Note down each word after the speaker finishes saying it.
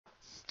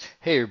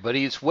Hey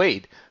everybody, it's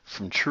Wade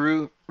from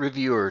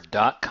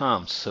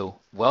TrueReviewer.com. So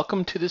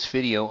welcome to this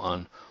video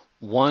on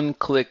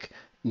One-Click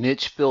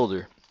Niche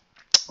Builder.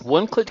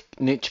 One-Click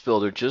Niche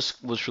Builder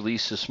just was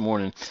released this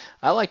morning.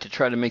 I like to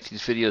try to make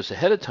these videos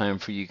ahead of time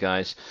for you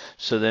guys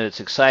so that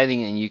it's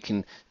exciting and you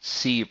can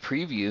see a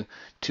preview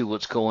to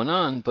what's going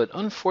on. But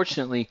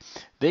unfortunately,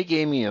 they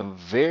gave me a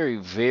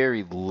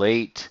very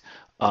late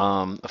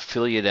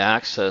affiliate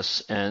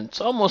access, and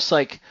it's almost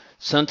like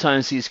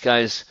sometimes these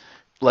guys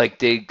like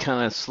they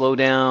kind of slow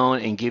down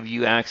and give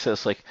you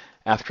access like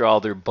after all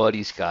their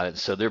buddies got it.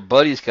 So their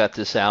buddies got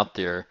this out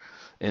there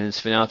and it's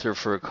been out there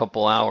for a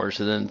couple hours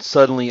and then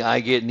suddenly I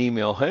get an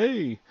email,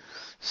 hey.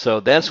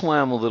 So that's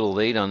why I'm a little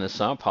late on this.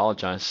 I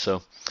apologize.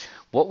 So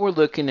what we're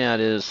looking at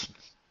is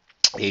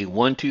a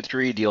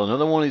 1-2-3 deal.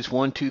 Another one of these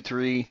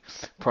 1-2-3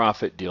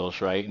 profit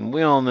deals, right? And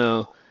we all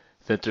know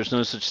that there's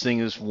no such thing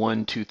as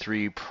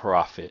 1-2-3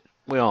 profit.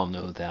 We all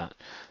know that.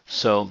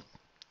 So,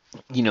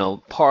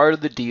 part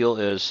of the deal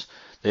is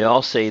they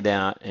all say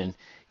that, and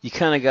you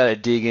kind of got to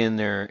dig in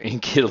there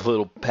and get a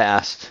little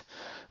past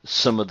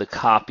some of the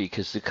copy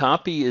because the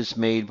copy is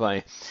made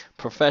by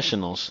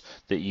professionals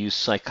that use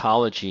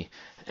psychology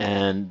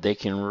and they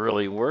can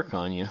really work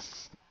on you.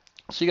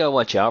 So you got to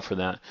watch out for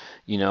that.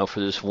 For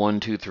this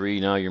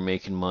 1-2-3, now you're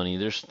making money.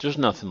 There's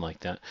nothing like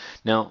that.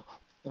 Now,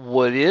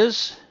 what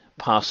is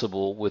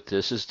possible with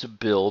this is to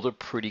build a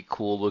pretty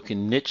cool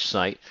looking niche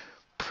site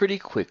pretty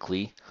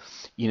quickly,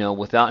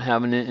 without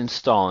having to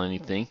install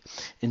anything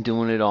and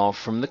doing it all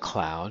from the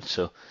cloud.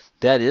 So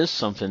that is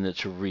something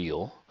that's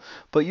real,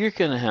 but you're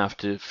going to have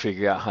to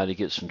figure out how to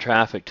get some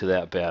traffic to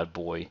that bad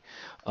boy.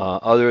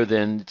 Other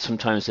than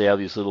sometimes they have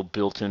these little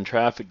built-in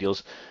traffic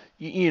deals.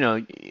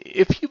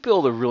 If you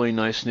build a really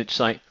nice niche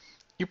site,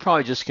 you're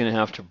probably just going to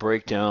have to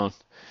break down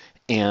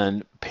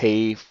and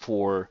pay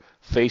for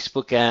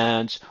Facebook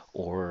ads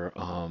or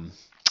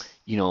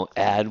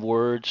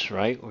AdWords,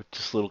 right? Or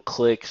just little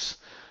clicks.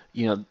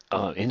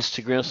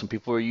 Instagram, some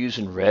people are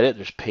using Reddit.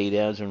 There's paid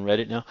ads on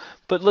Reddit now.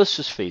 But let's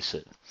just face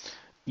it,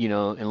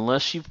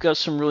 unless you've got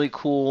some really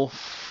cool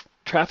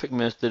traffic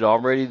method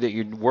already that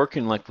you're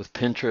working like with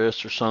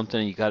Pinterest or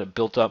something, you got it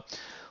built up,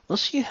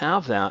 unless you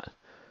have that,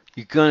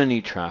 you're going to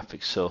need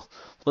traffic. So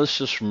let's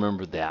just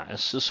remember that.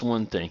 It's just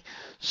one thing.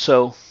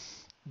 So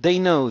they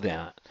know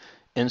that.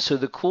 And so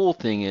the cool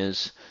thing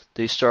is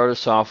they start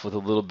us off with a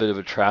little bit of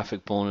a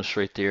traffic bonus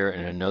right there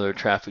and another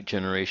traffic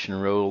generation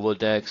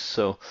Rolodex.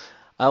 So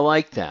I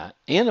like that.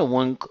 And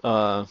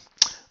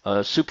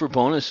super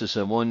bonus is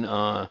a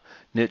one-click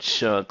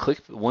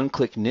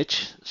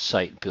niche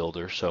site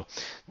builder. So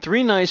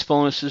 3 nice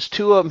bonuses.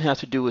 2 of them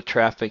have to do with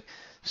traffic.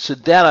 So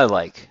that I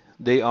like.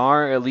 They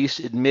are at least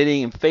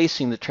admitting and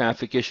facing the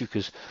traffic issue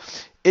because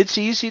it's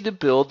easy to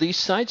build these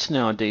sites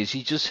nowadays.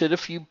 You just hit a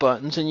few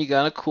buttons and you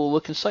got a cool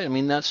looking site. I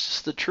mean, that's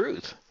just the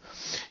truth,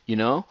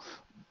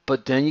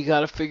 But then you got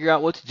to figure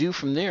out what to do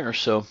from there.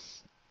 So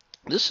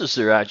this is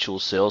their actual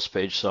sales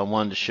page, so I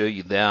wanted to show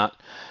you that.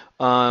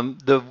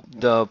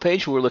 The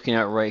page we're looking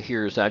at right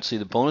here is actually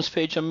the bonus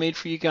page I made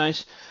for you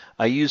guys.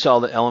 I use all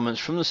the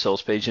elements from the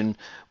sales page, and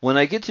when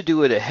I get to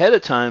do it ahead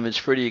of time, it's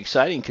pretty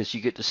exciting because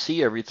you get to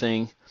see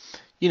everything,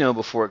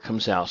 before it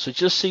comes out. So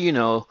just so you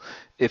know,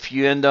 if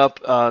you end up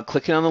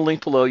clicking on the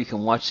link below, you can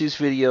watch these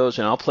videos,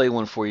 and I'll play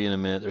one for you in a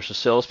minute. There's a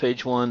sales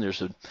page one.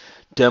 There's a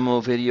demo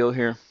video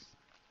here.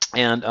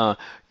 And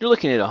you're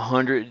looking at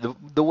 100.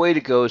 The way to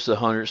go is the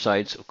 100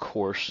 sites, of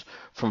course,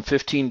 from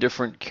 15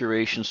 different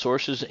curation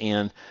sources,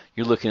 and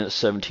you're looking at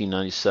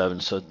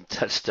 1797. So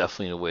that's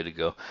definitely the way to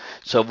go.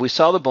 So we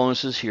saw the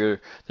bonuses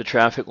here, the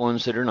traffic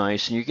ones that are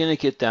nice, and you're going to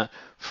get that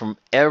from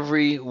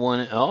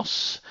everyone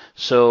else.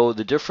 So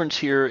the difference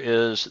here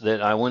is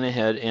that I went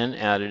ahead and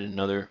added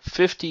another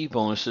 50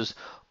 bonuses,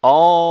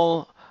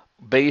 all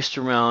based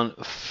around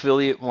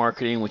affiliate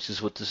marketing, which is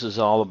what this is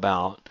all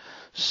about.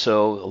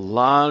 So a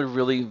lot of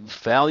really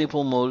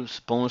valuable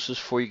bonuses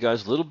for you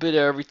guys, a little bit of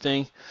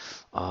everything.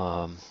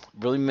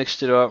 Really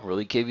mixed it up,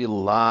 really gave you a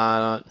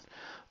lot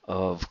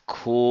of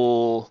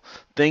cool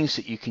things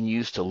that you can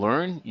use to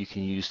learn, you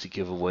can use to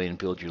give away and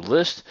build your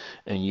list,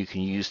 and you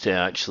can use to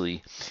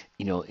actually,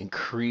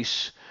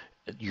 increase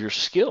your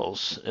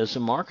skills as a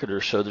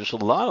marketer. So there's a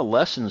lot of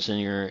lessons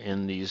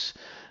in these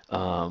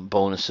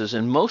bonuses,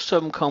 and most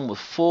of them come with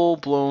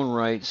full-blown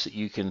rights that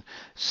you can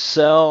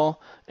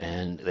sell,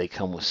 and they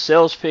come with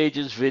sales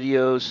pages,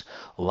 videos,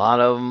 a lot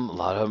of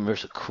them.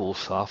 There's a cool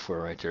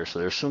software right there. So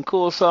there's some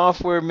cool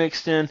software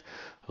mixed in,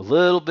 a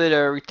little bit of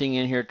everything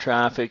in here,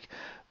 traffic,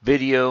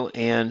 video,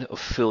 and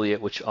affiliate,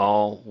 which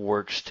all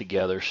works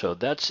together. So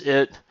that's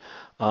it.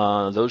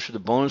 Those are the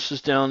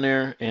bonuses down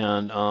there,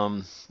 and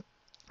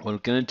what I'm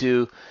going to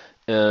do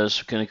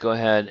is we're going to go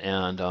ahead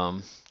and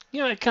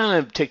I kind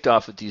of ticked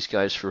off at these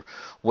guys for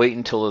waiting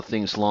until the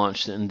thing's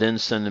launched and then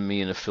sending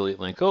me an affiliate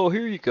link. Oh,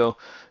 here you go.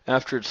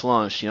 After it's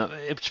launched,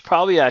 it's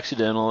probably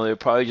accidental. They're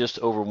probably just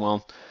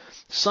overwhelmed.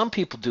 Some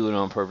people do it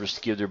on purpose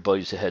to give their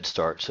buddies a head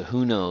start. So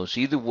who knows?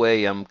 Either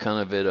way, I'm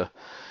kind of at a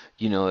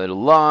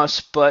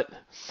loss, but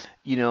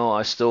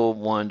I still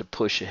wanted to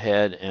push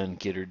ahead and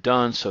get her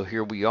done. So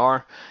here we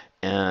are.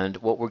 And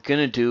what we're going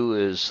to do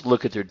is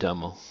look at their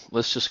demo.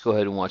 Let's just go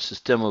ahead and watch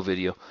this demo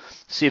video,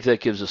 see if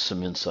that gives us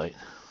some insight.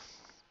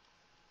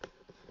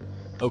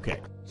 Okay,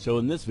 so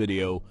in this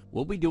video,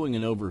 we'll be doing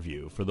an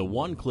overview for the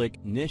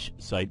one-click niche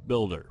site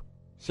builder.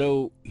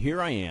 So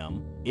here I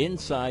am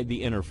inside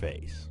the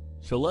interface.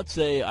 So let's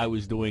say I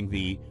was doing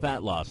the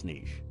fat loss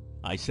niche.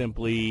 I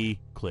simply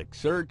click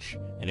search,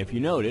 and if you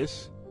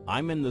notice,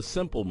 I'm in the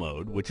simple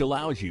mode, which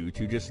allows you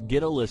to just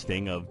get a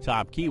listing of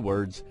top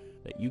keywords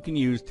that you can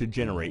use to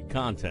generate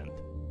content.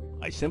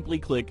 I simply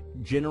click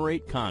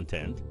generate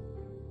content,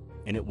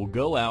 and it will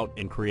go out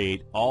and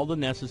create all the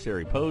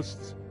necessary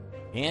posts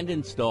and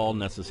install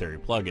necessary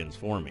plugins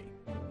for me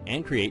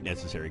and create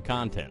necessary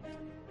content.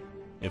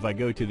 If I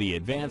go to the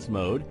advanced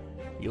mode,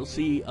 you'll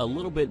see a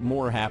little bit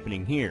more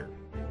happening here.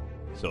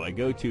 So I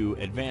go to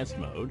advanced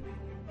mode.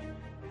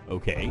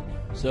 Okay,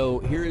 so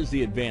here is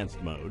the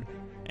advanced mode,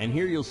 and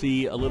here you'll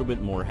see a little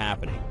bit more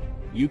happening.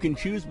 You can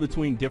choose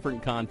between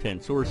different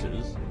content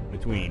sources,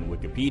 between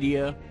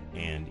Wikipedia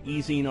and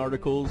e-zine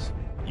articles.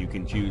 You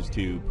can choose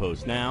to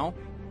post now.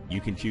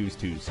 You can choose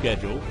to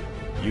schedule.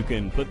 You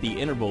can put the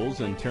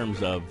intervals in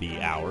terms of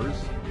the hours,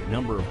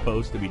 number of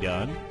posts to be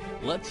done.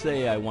 Let's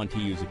say I want to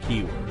use a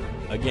keyword.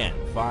 Again,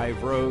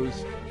 5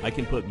 rows. I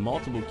can put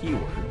multiple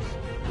keywords,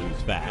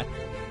 lose fat.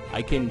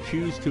 I can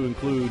choose to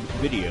include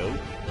video,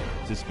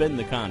 suspend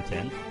the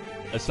content,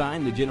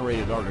 assign the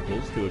generated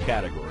articles to a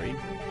category,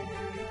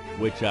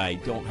 which I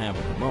don't have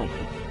at the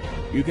moment.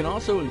 You can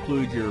also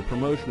include your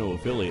promotional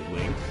affiliate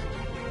links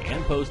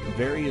and post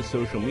various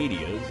social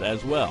medias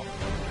as well.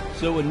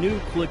 So a new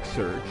click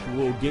search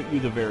will get you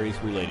the various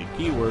related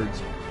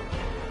keywords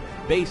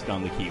based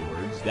on the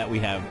keywords that we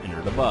have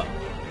entered above.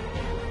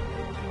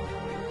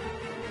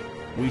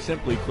 We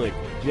simply click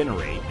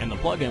generate, and the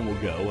plugin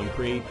will go and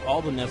create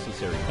all the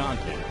necessary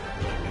content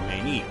that we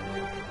may need,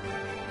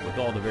 with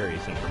all the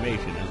various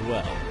information as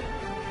well.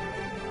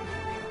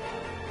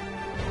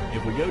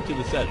 If we go to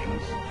the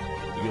settings,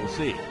 you'll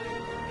see.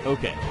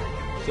 Okay,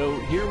 so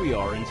here we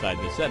are inside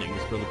the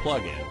settings for the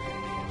plugin.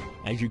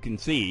 As you can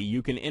see,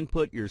 you can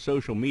input your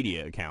social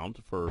media account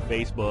for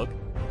Facebook,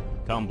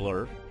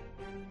 Tumblr,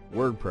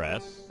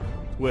 WordPress,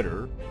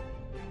 Twitter,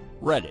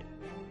 Reddit,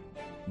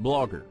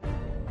 Blogger.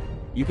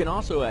 You can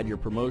also add your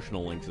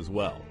promotional links as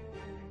well.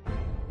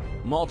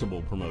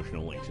 Multiple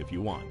promotional links if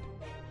you want.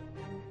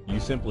 You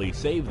simply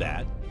save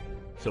that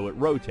so it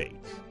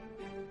rotates.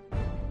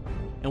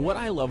 And what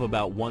I love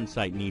about One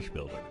Site Niche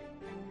Builder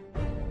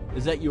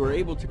is that you are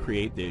able to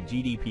create the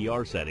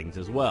GDPR settings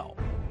as well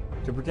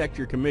to protect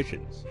your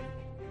commissions.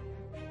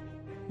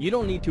 You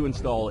don't need to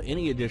install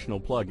any additional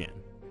plugin.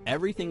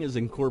 Everything is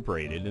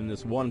incorporated in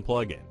this one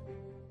plugin.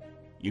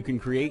 You can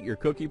create your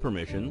cookie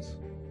permissions.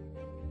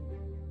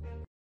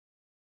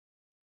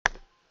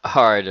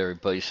 Alright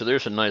everybody, so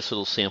there's a nice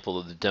little sample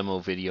of the demo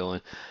video,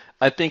 and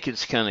I think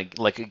it's kind of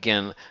like,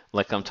 again,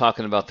 like I'm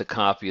talking about the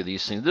copy of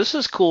these things. This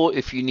is cool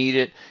if you need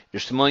it.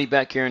 There's the money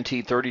back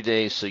guarantee, 30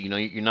 days, so you know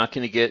you're not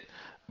going to get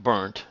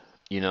burnt,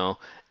 you know,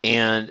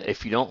 and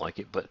if you don't like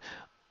it. But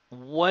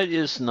what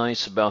is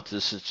nice about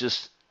this is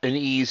just an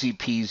easy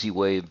peasy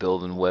way of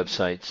building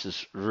websites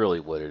is really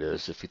what it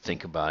is if you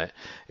think about it.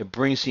 It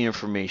brings the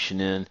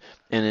information in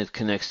and it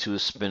connects to a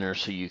spinner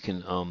so you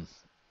can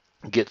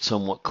get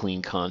somewhat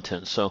clean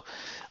content. So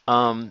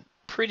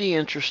pretty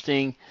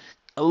interesting.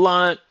 A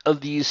lot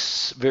of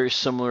these very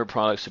similar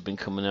products have been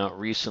coming out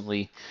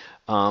recently.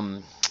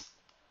 The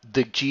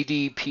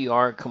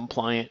GDPR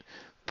compliant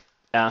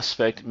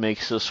aspect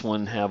makes this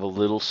one have a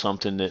little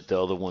something that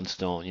the other ones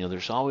don't. You know,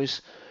 there's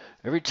always,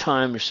 every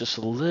time there's just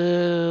a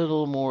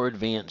little more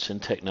advance in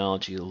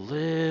technology, a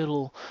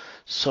little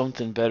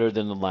something better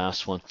than the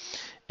last one.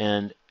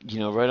 And, you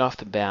know, right off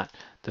the bat,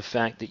 the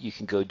fact that you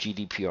can go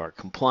GDPR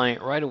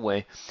compliant right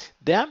away,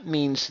 that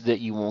means that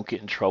you won't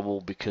get in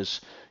trouble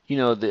because, you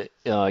know, the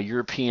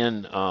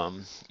European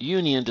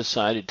Union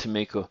decided to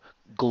make a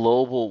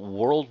global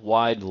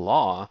worldwide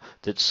law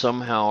that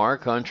somehow our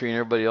country and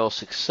everybody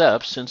else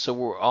accepts, and so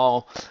we're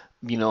all,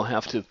 you know,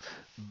 have to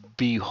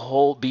be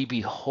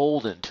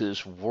beholden to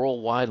this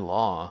worldwide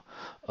law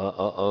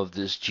of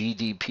this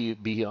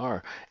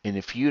GDPR. And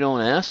if you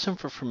don't ask them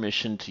for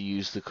permission to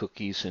use the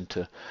cookies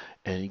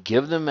and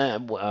give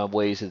them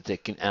ways that they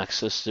can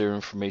access their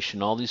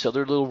information, all these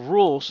other little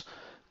rules,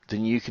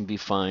 then you can be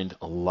fined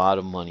a lot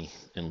of money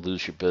and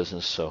lose your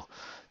business. So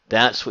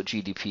that's what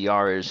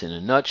GDPR is in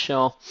a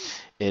nutshell.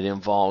 It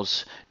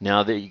involves,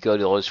 now that you go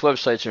to all these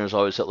websites, and there's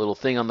always that little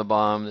thing on the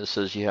bottom that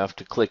says you have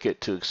to click it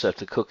to accept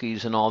the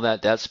cookies and all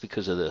that. That's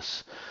because of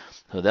this.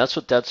 So that's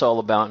what that's all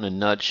about in a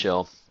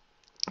nutshell.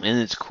 And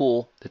it's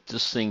cool that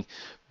this thing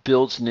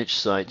builds niche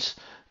sites,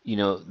 you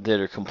know, that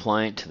are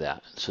compliant to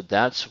that. So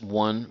that's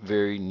one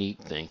very neat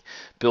thing.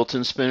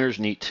 Built-in spinners,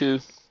 neat too.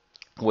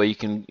 Way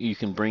you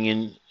can bring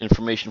in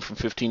information from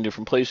 15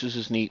 different places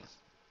is neat.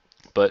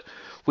 But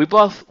we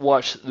all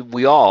watched the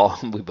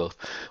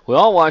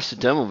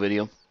demo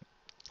video.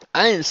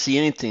 I didn't see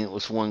anything that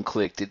was one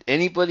click. Did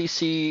anybody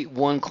see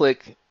one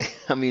click?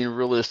 I mean,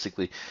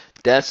 realistically,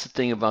 that's the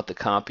thing about the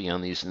copy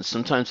on these, and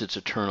sometimes it's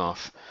a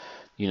turnoff.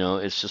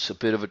 It's just a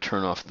bit of a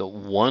turnoff. The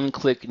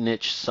one-click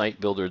niche site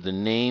builder, the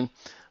name,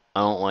 I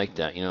don't like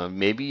that.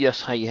 Maybe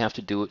yes, how you have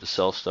to do it to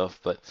sell stuff,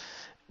 but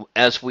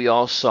as we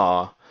all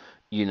saw,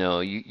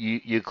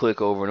 you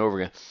click over and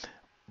over again.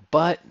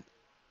 But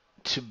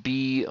to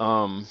be,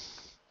 to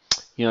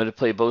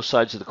play both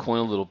sides of the coin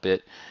a little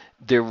bit,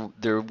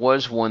 there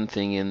was one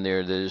thing in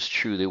there that is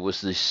true. There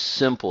was this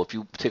simple. If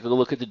you take a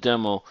look at the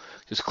demo,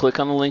 just click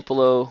on the link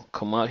below,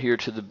 come out here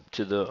to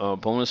the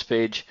bonus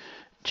page,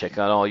 check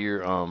out all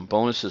your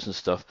bonuses and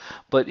stuff.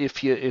 But if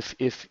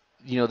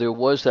there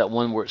was that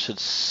one where it said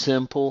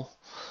simple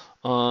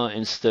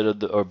instead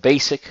of or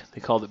basic. They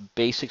called it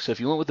basic. So if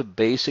you went with the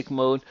basic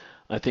mode,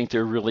 I think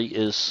there really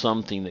is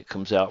something that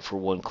comes out for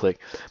one click.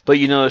 But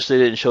you notice they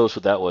didn't show us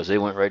what that was. They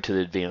went right to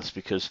the advanced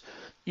because,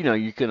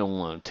 you're going to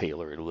want to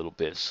tailor it a little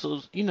bit.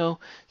 So,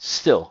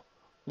 still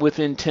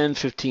within 10,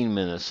 15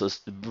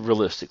 minutes,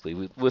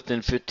 realistically,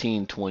 within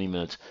 15, 20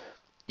 minutes,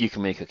 you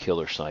can make a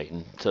killer site.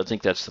 And so I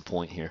think that's the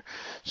point here.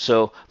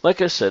 So,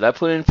 like I said, I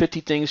put in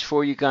 50 things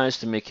for you guys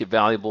to make it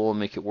valuable and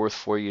make it worth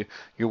for you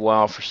your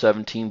while for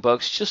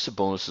 $17. Just the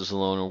bonuses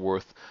alone are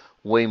worth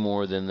way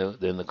more than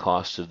the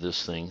cost of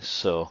this thing.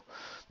 So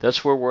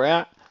that's where we're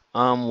at.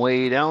 I'm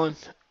Wade Allen,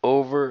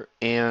 over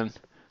and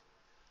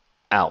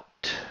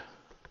out.